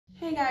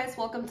Hey guys,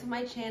 welcome to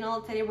my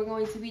channel. Today we're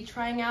going to be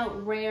trying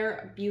out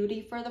Rare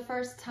Beauty for the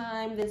first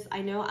time.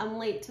 I know I'm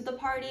late to the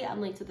party, I'm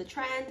late to the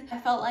trend. I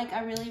felt like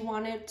I really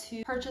wanted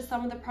to purchase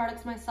some of the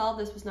products myself.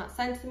 This was not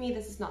sent to me,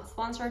 this is not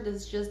sponsored, this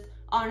is just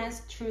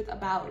honest truth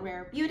about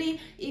Rare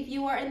Beauty. If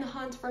you are in the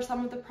hunt for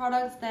some of the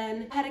products,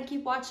 then go ahead and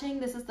keep watching.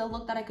 This is the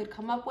look that I could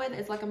come up with.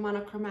 It's like a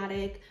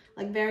monochromatic,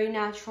 like very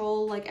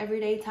natural, like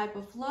everyday type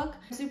of look.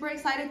 I'm super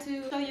excited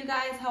to show you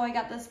guys how I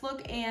got this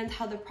look and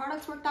how the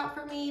products worked out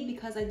for me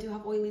because I do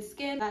have oily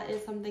skin. That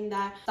is something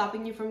that's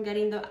stopping you from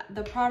getting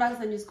the products,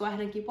 then just go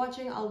ahead and keep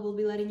watching. I will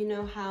be letting you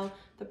know how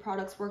the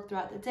products work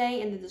throughout the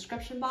day in the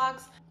description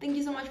box. Thank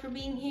you so much for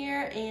being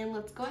here and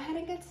let's go ahead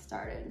and get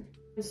started.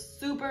 I'm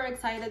super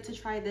excited to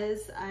try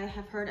this. I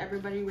have heard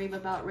everybody rave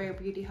about Rare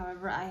Beauty.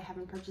 However, I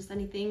haven't purchased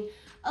anything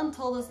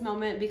until this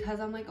moment because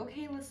I'm like,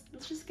 okay, let's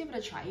just give it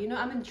a try. You know,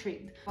 I'm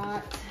intrigued.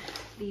 Got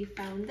the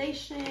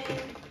foundation,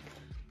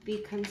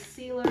 the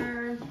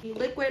concealer, the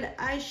liquid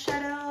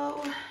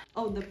eyeshadow,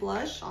 oh, the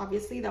blush,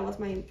 obviously, that was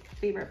my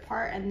favorite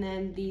part, and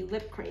then the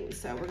lip cream.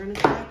 So we're gonna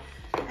try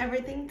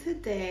everything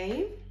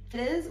today. It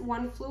is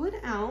 1 fluid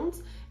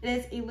ounce. It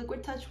is a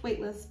Liquid Touch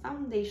Weightless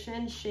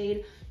Foundation,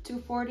 shade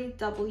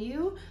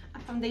 240W, a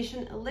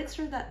foundation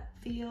elixir that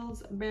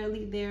feels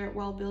barely there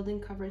while building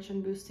coverage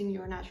and boosting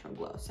your natural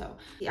glow. So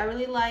I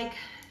really like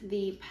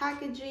the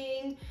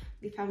packaging.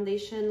 The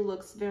foundation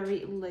looks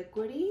very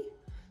liquidy.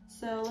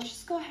 So let's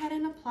just go ahead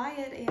and apply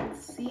it and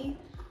see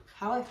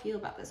how I feel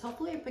about this.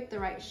 Hopefully I picked the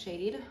right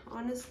shade,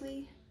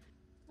 honestly.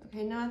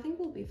 Okay, no, I think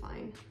we'll be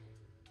fine.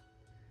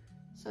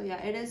 So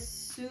yeah, it is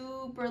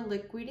super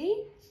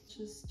liquidy,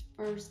 just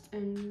first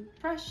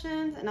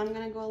impressions, and I'm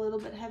gonna go a little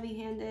bit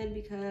heavy-handed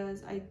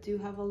because I do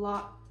have a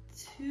lot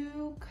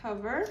to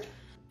cover,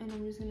 and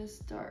I'm just gonna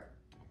start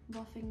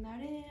buffing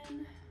that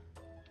in.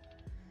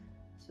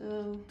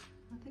 So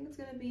I think it's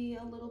gonna be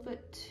a little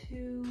bit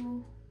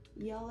too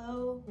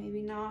yellow,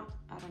 maybe not,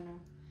 I don't know.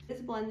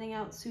 It's blending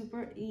out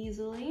super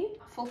easily.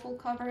 Full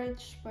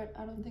coverage, but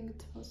I don't think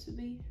it's supposed to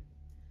be.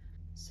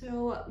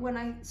 So when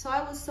I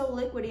saw it was so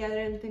liquidy, I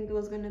didn't think it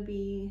was gonna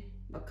be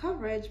a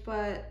coverage,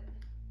 but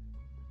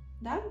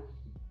that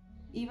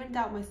evened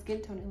out my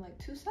skin tone in like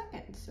 2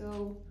 seconds.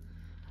 So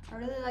I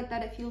really like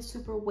that it feels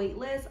super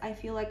weightless. I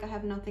feel like I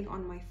have nothing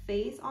on my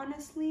face,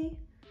 honestly.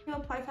 You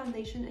apply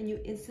foundation and you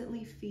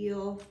instantly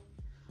feel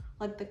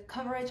like the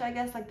coverage, I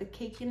guess, like the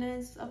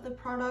cakiness of the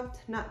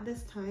product, not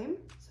this time.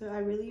 So I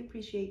really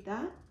appreciate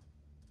that.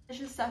 It's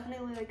just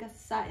definitely like a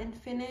satin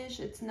finish.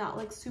 It's not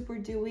like super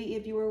dewy.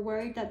 If you were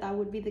worried that that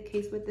would be the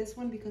case with this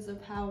one because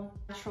of how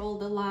natural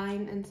the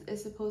line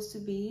is supposed to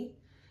be,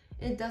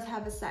 it does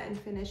have a satin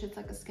finish. It's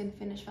like a skin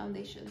finish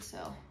foundation.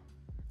 So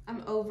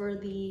I'm over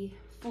the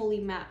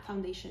fully matte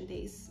foundation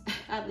days,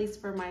 at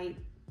least for my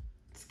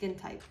skin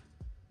type.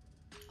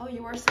 Oh,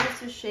 you are supposed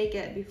to shake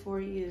it before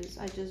you use.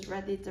 I just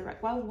read the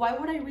why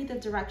would I read the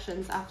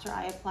directions after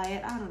I apply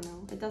it? I don't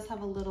know. It does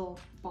have a little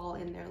ball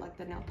in there like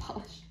the nail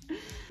polish.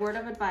 Word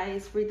of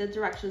advice, read the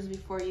directions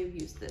before you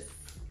use this.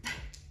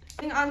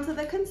 Moving on to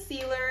the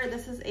concealer.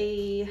 This is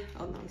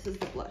this is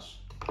the blush.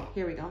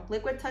 Here we go.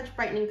 Liquid Touch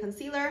Brightening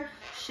Concealer,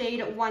 shade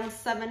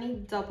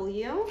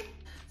 170W.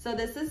 So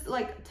this is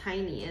like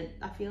tiny, and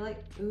I feel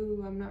like,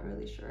 ooh, I'm not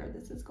really sure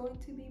this is going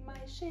to be my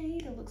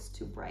shade. It looks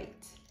too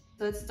bright.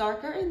 So it's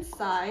darker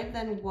inside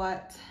than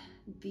what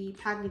the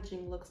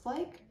packaging looks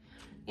like.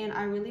 And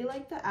I really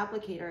like the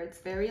applicator. It's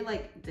very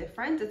like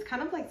different. It's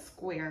kind of like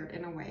squared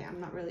in a way.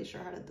 I'm not really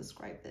sure how to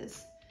describe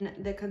this.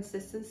 And the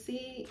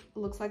consistency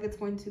looks like it's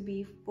going to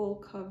be full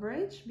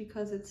coverage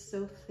because it's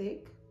so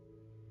thick.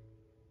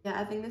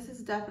 Yeah, I think this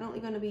is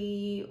definitely going to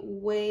be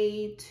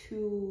way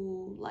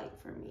too light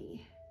for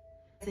me.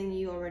 I think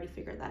you already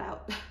figured that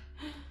out.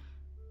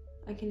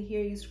 I can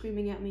hear you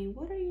screaming at me,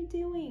 what are you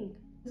doing?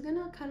 I'm just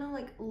gonna kind of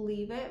like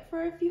leave it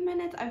for a few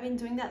minutes. I've been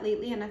doing that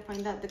lately and I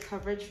find that the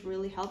coverage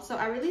really helps. So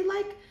I really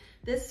like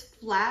this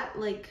flat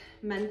like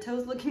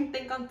Mentos looking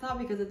thing on top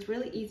because it's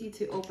really easy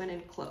to open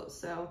and close.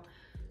 So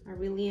I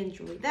really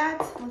enjoy that.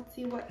 Let's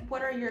see,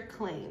 what are your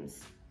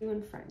claims? You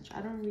in French,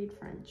 I don't read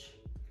French.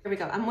 Here we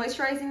go. A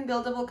moisturizing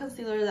buildable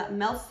concealer that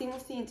melts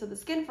seamlessly into the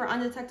skin for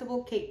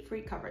undetectable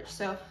cake-free coverage.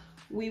 So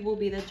we will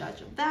be the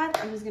judge of that.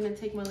 I'm just gonna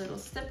take my little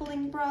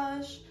stippling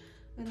brush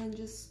and then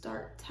just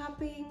start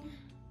tapping.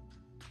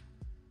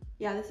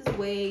 Yeah, this is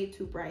way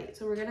too bright.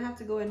 So we're gonna have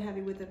to go in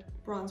heavy with a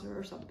bronzer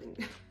or something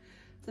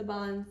to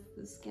balance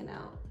the skin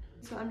out.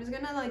 So I'm just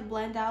gonna like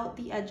blend out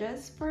the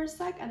edges for a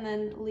sec and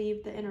then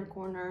leave the inner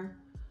corner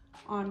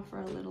on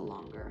for a little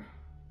longer.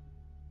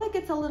 Like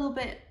it's a little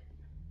bit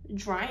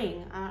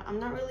drying. I'm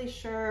not really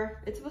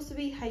sure. It's supposed to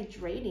be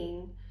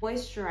hydrating.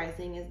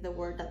 Moisturizing is the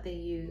word that they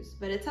use,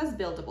 but it says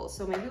buildable.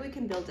 So maybe we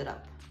can build it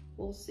up.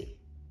 We'll see.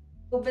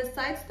 Well,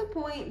 besides the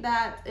point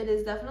that it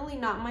is definitely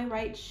not my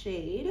right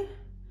shade,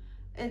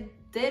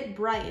 it did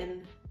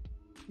brighten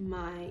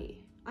my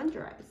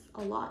under eyes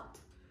a lot.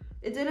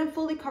 It didn't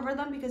fully cover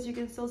them because you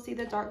can still see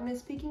the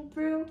darkness peeking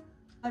through,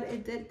 but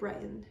it did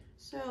brighten.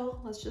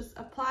 So let's just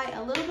apply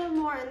a little bit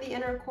more in the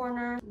inner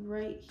corner.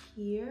 Right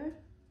here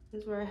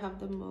is where I have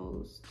the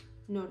most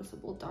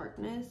noticeable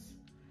darkness.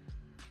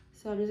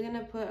 So I'm just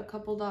gonna put a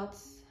couple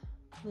dots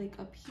like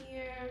up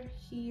here,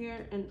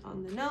 here, and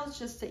on the nose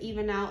just to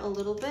even out a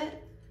little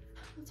bit.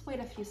 Let's wait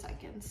a few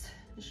seconds.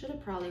 I should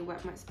have probably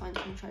wet my sponge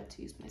and tried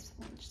to use my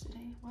sponge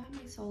today. Why am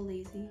I so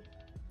lazy?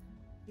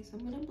 Okay, so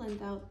I'm gonna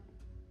blend out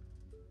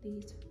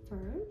these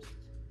first.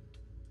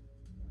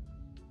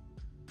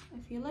 I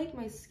feel like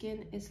my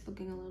skin is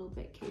looking a little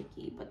bit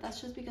cakey, but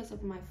that's just because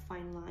of my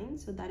fine line,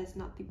 so that is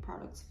not the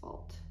product's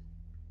fault.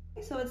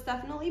 Okay, so it's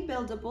definitely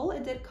buildable.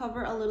 It did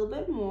cover a little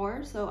bit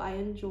more, so I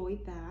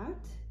enjoyed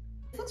that.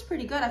 This looks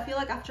pretty good. I feel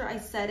like after I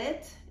set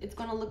it, it's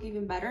gonna look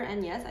even better.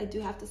 And yes, I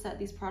do have to set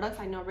these products.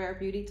 I know Rare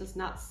Beauty does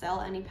not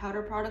sell any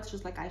powder products,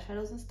 just like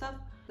eyeshadows and stuff.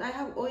 I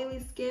have oily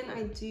skin.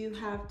 I do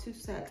have to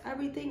set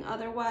everything.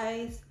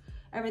 Otherwise,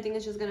 everything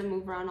is just gonna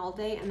move around all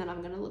day and then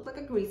I'm gonna look like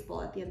a grease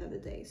ball at the end of the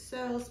day.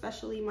 So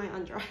especially my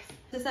under eyes.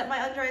 To set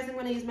my under eyes, I'm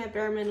gonna use my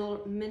Bare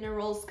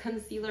Minerals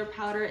Concealer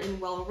Powder in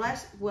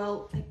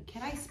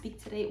can I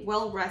speak today?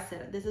 Well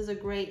Rested. This is a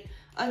great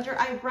under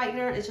eye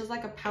brightener. It's just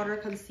like a powder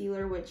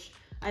concealer, which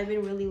I've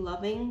been really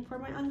loving for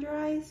my under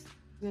eyes.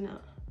 I'm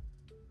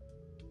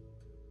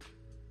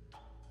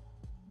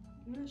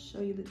gonna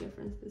show you the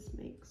difference this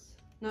makes.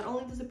 Not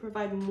only does it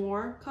provide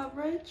more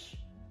coverage,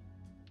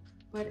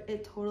 but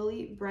it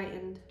totally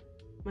brightened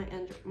my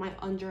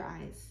under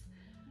eyes.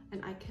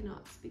 And I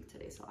cannot speak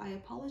today, so I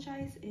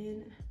apologize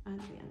in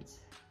advance.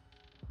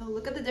 So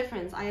look at the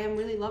difference. I am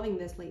really loving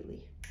this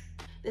lately.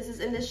 This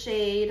is in the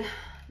shade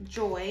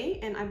Joy,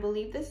 and I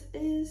believe is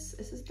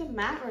this the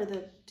matte or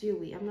the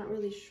dewy? I'm not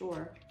really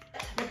sure.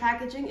 The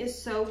packaging is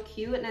so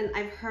cute, and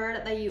I've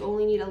heard that you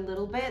only need a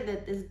little bit,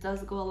 that this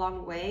does go a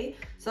long way.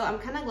 So I'm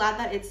kind of glad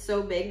that it's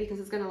so big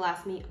because it's gonna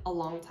last me a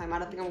long time. I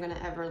don't think I'm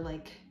gonna ever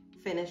like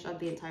finish up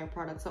the entire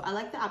product. So I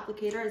like the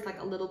applicator. It's like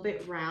a little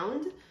bit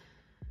round,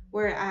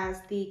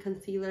 whereas the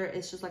concealer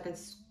is just like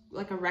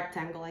a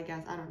rectangle, I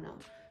guess. I don't know.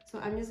 So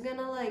I'm just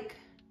gonna like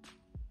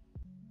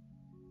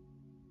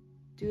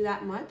do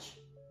that much,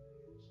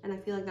 and I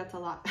feel like that's a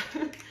lot.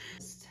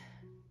 Just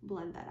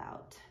blend that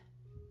out.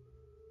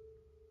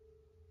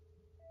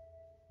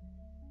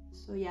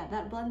 So yeah,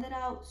 that blended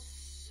out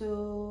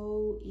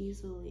so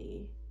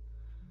easily.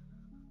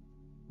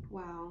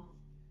 Wow.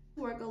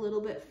 Work a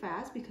little bit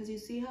fast because you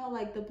see how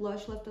like the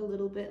blush left a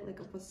little bit like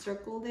of a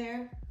circle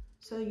there.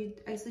 So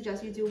I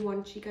suggest you do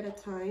one cheek at a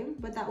time,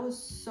 but that was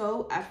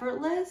so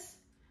effortless.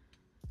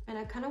 And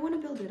I kind of want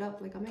to build it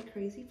up. Like, am I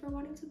crazy for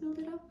wanting to build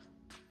it up?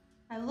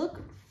 I look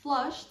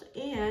flushed,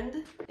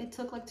 and it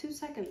took like 2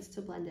 seconds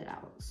to blend it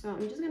out. So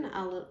I'm just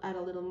gonna add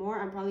a little more.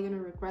 I'm probably gonna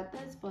regret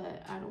this,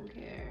 but I don't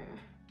care.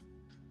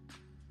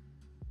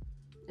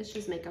 It's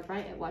just makeup,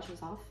 right? It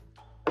washes off.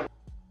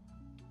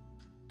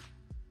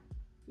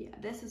 Yeah,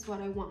 this is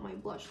what I want my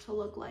blush to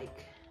look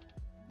like.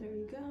 There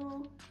you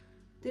go.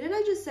 Didn't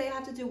I just say I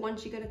have to do one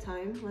cheek at a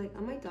time? Like,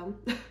 am I dumb?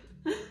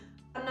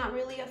 I'm not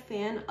really a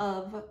fan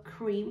of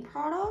cream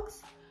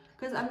products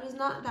because I'm just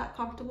not that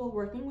comfortable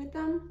working with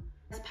them.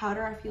 As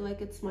powder, I feel like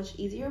it's much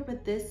easier,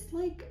 but this,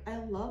 like, I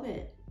love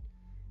it.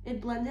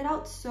 It blended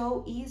out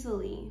so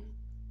easily.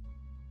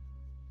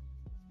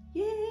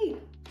 Yay!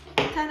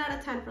 10 out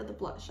of 10 for the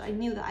blush. I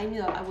knew that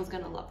I was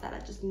gonna love that. I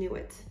just knew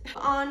it.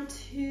 On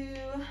to,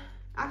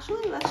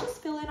 actually, let's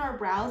just fill in our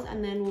brows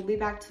and then we'll be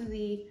back to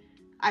the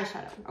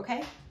eyeshadow,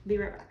 okay? Be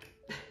right back.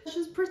 Let's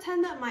just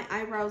pretend that my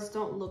eyebrows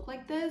don't look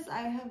like this.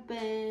 I have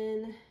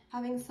been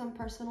having some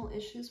personal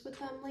issues with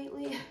them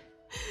lately.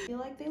 I feel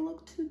like they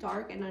look too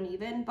dark and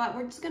uneven, but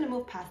we're just gonna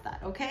move past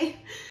that, okay?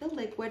 The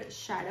liquid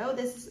shadow,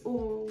 this is,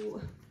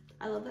 oh,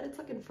 I love that it's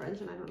like in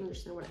French and I don't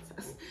understand what it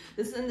says.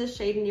 This is in the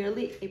shade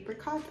Nearly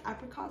Apricot, I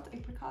don't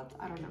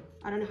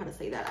know how to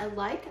say that. I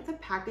like the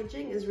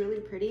packaging is really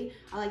pretty.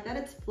 I like that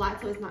it's flat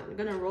so it's not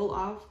gonna roll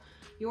off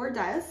your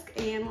desk.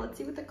 And let's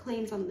see what the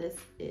claims on this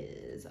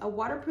is. A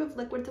waterproof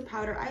liquid to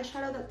powder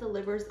eyeshadow that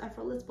delivers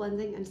effortless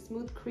blending and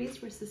smooth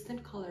crease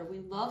resistant color. We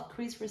love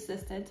crease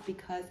resistant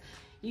because,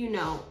 you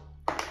know,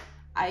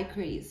 I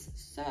crease.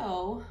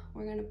 So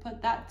we're gonna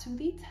put that to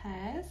the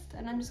test,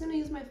 and I'm just gonna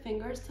use my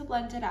fingers to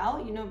blend it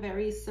out. You know,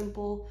 very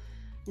simple,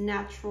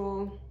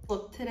 natural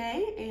look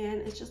today.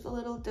 And it's just a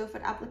little doe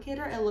foot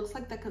applicator. It looks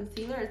like the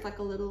concealer. It's like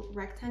a little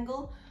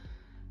rectangle.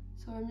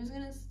 So I'm just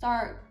gonna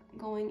start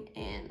going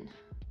in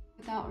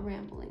without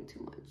rambling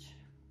too much.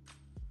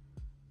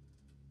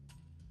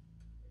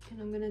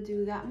 And I'm gonna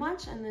do that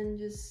much and then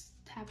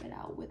just tap it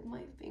out with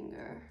my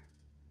finger.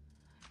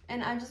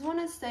 And I just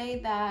wanna say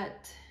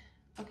that,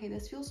 okay,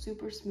 this feels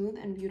super smooth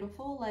and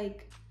beautiful.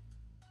 Like,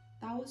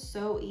 that was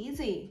so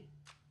easy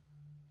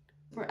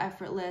for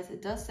effortless.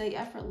 It does say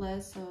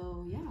effortless,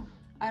 so yeah.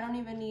 I don't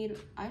even need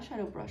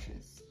eyeshadow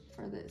brushes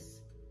for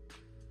this.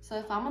 So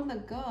if I'm on the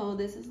go,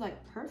 this is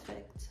like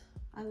perfect.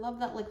 I love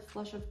that like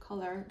flush of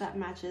color that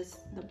matches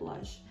the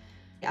blush.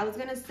 I was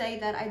gonna say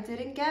that I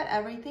didn't get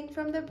everything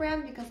from the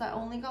brand because I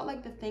only got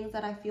like the things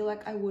that I feel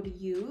like I would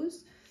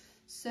use.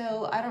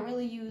 So I don't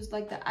really use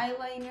like the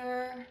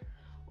eyeliner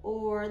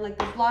or like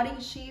the blotting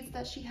sheets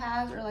that she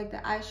has, or like the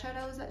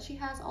eyeshadows that she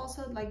has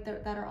also, like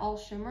that are all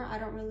shimmer. I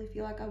don't really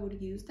feel like I would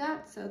use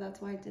that, so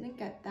that's why I didn't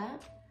get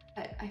that.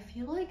 I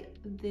feel like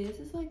this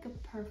is like a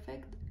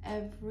perfect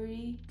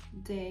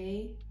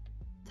everyday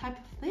type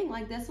of thing.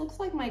 Like this looks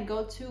like my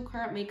go-to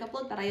current makeup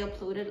look that I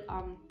uploaded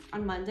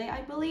on Monday,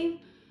 I believe.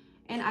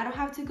 And I don't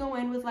have to go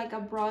in with like a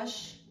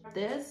brush.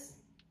 This,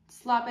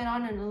 slap it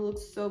on, and it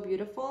looks so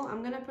beautiful.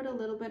 I'm gonna put a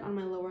little bit on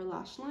my lower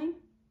lash line.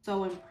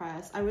 So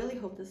impressed. I really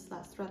hope this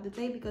lasts throughout the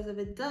day, because if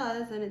it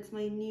does, then it's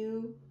my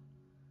new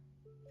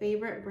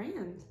favorite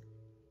brand.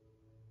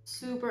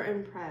 Super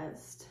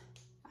impressed.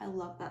 I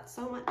love that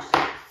so much, so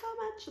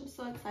much. I'm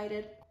so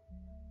excited.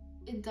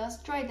 It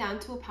does dry down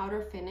to a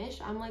powder finish.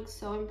 I'm like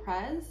so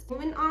impressed.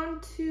 Moving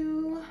on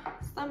to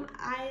some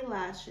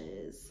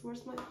eyelashes.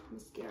 Where's my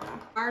mascara?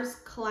 NARS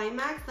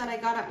Climax that I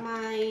got at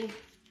my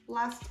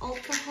last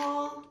Ulta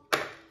haul.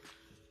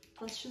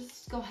 Let's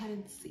just go ahead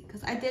and see,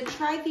 because I did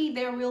try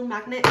They're Real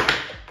Magnet.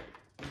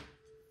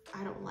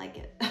 I don't like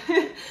it.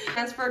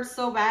 Transferred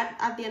so bad.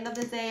 At the end of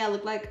the day, I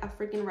look like a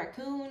freaking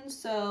raccoon,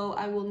 so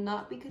I will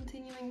not be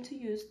continuing to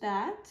use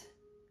that.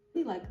 I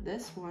really like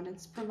this one.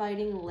 It's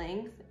providing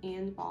length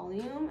and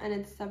volume, and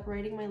it's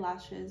separating my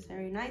lashes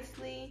very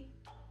nicely.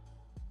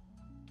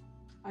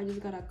 I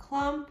just got a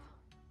clump.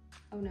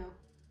 Oh no.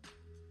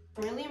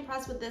 I'm really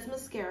impressed with this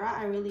mascara.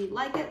 I really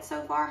like it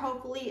so far.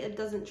 Hopefully it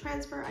doesn't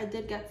transfer. I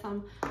did get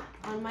some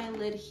on my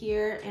lid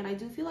here, and I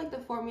do feel like the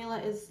formula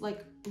is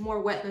like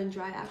more wet than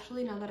dry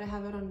actually, now that I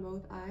have it on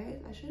both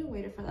eyes. I should have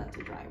waited for that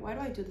to dry. Why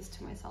do I do this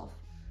to myself?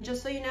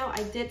 Just so you know,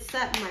 I did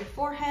set my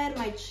forehead,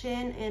 my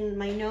chin, and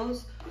my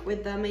nose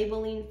with the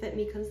Maybelline Fit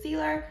Me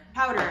concealer.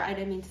 Powder, I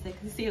didn't mean to say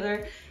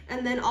concealer.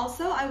 And then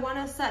also I want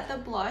to set the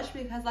blush,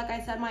 because like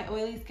I said, my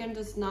oily skin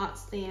does not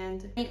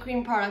stand any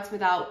cream products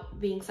without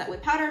being set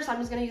with powder. So I'm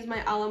just going to use my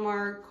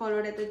Alamar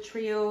Colorete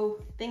trio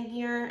thing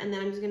here, and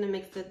then I'm just going to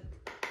mix the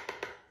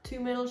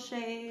 2 middle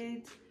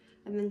shades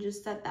and then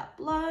just set that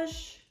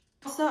blush.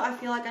 Also, I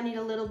feel like I need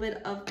a little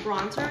bit of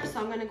bronzer,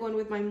 so I'm going to go in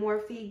with my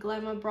Morphe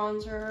Glamour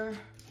bronzer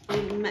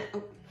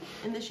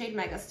in the shade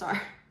Megastar.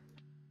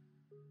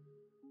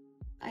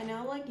 I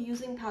know like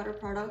using powder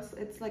products,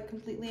 it's like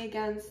completely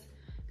against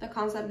the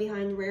concept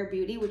behind Rare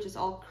Beauty, which is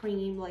all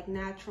cream, like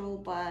natural,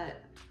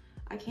 but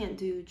I can't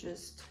do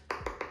just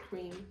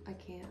cream. I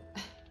can't.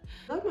 I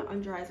feel like my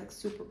under eye is like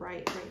super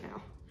bright right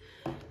now.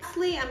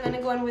 Lastly, I'm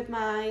gonna go in with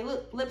my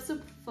lip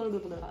souffle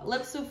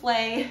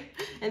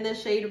in the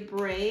shade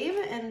Brave,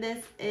 and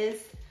this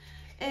is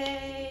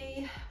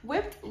a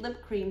whipped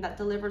lip cream that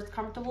delivers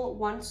comfortable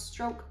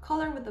one-stroke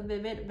color with a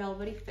vivid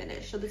velvety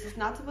finish. So this is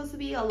not supposed to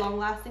be a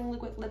long-lasting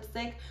liquid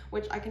lipstick,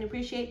 which I can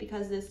appreciate,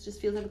 because this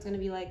just feels like it's gonna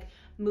be like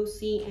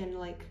moussey and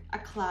like a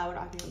cloud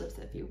on your lips,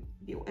 if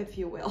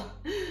you will.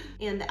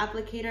 And the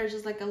applicator is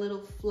just like a little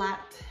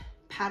flat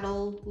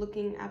paddle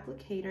looking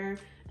applicator,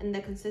 and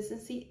the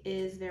consistency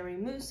is very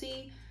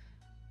moussey.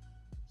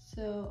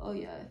 So oh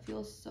yeah, it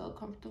feels so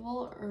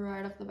comfortable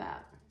right off the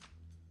bat.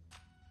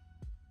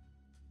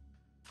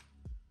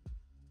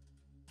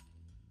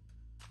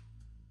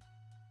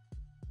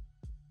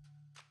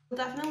 I'll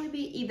definitely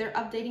be either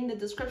updating the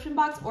description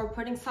box or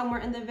putting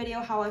somewhere in the video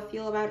how I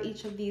feel about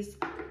each of these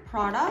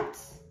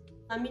products.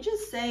 Let me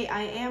just say,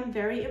 I am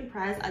very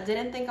impressed. I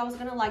didn't think I was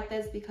gonna like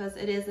this, because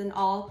it is an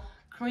all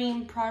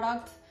cream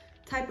product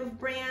type of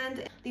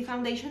brand. The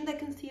foundation, the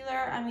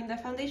concealer, I mean the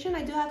foundation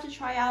I do have to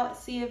try out,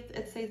 see if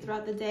it stays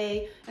throughout the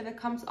day, if it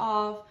comes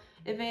off,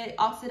 if it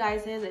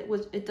oxidizes.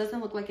 It doesn't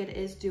look like it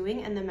is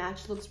doing, and the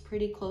match looks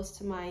pretty close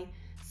to my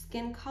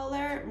skin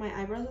color. My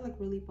eyebrows are like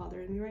really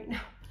bothering me right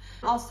now.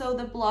 Also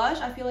the blush,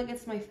 I feel like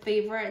it's my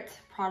favorite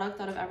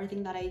product out of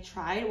everything that I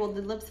tried. Well,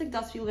 the lipstick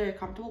does feel very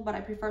comfortable, but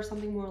I prefer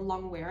something more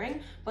long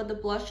wearing. But the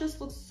blush just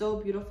looks so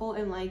beautiful,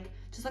 and like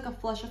just like a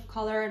flush of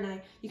color,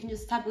 and you can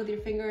just tap with your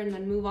finger and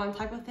then move on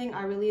type of thing.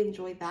 I really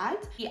enjoyed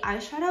that. The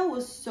eyeshadow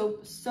was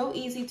so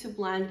easy to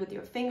blend with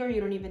your finger. You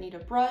don't even need a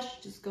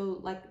brush. Just go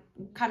like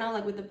kind of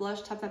like with the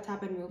blush, tap tap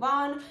tap and move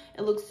on.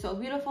 It looks so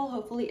beautiful.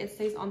 Hopefully it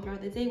stays on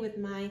throughout the day with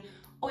my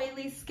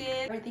oily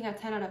skin. Everything at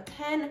 10 out of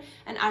 10,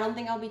 and I don't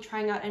think I'll be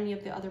trying out any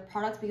of the other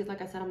products, because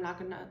like I said, I'm not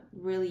gonna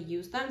really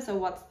use them, so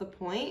what's the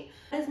point?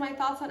 That is my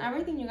thoughts on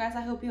everything, you guys. I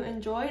hope you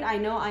enjoyed. I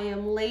know I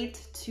am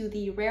late to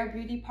the Rare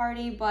Beauty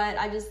party, but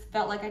I just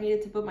felt like I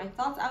needed to put my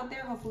thoughts out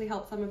there, hopefully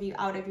help some of you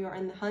out if you are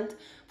in the hunt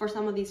for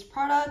some of these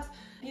products.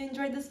 If you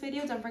enjoyed this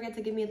video, don't forget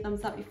to give me a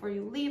thumbs up before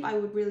you leave. I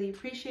would really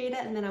appreciate it,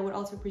 and then I would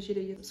also appreciate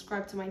if you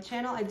subscribe to my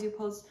channel. I do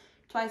post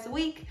twice a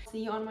week.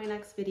 See you on my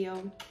next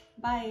video.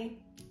 Bye.